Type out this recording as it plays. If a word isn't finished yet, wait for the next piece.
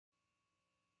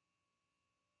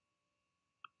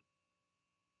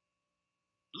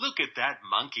Look at that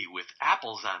monkey with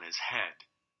apples on his head.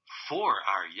 4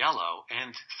 are yellow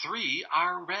and 3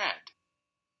 are red.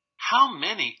 How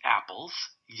many apples,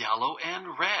 yellow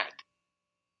and red?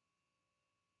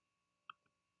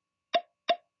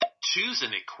 Choose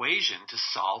an equation to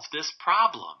solve this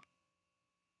problem.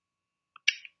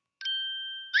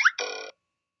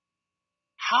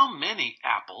 How many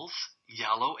apples,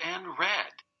 yellow and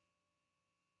red?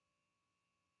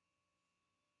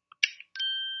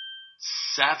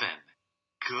 7.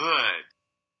 Good.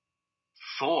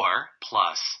 4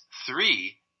 plus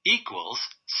 3 equals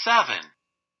 7.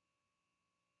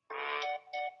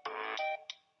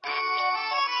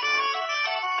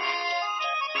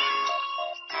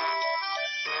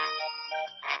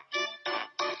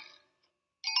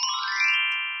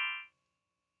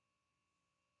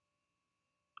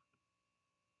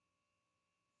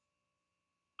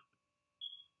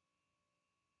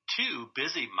 Two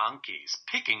busy monkeys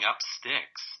picking up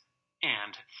sticks,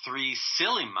 and 3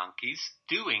 silly monkeys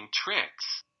doing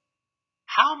tricks.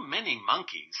 How many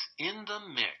monkeys in the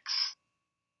mix?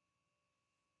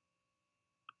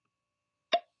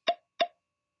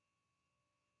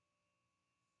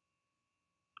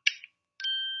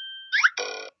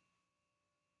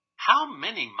 How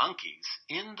many monkeys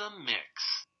in the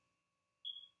mix?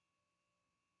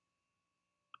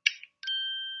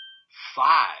 5.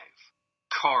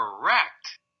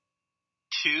 Correct.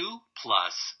 2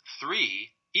 plus 3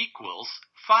 equals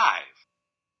 5.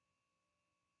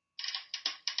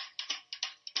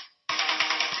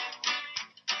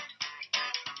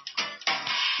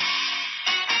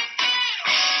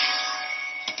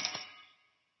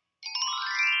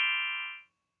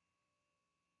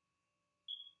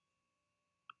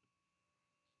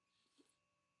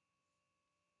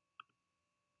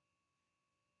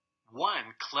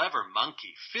 One clever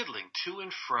monkey fiddling to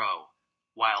and fro,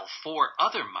 while 4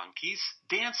 other monkeys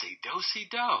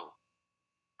dancy-do-si-do.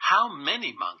 How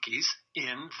many monkeys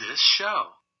in this show?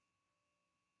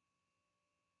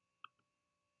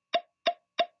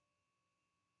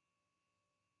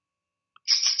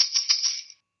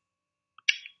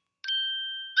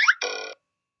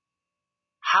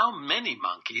 How many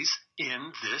monkeys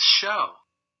in this show?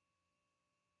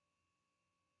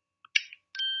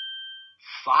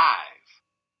 5.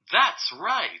 That's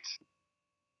right.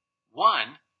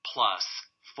 1 plus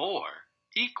 4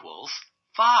 equals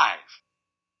 5.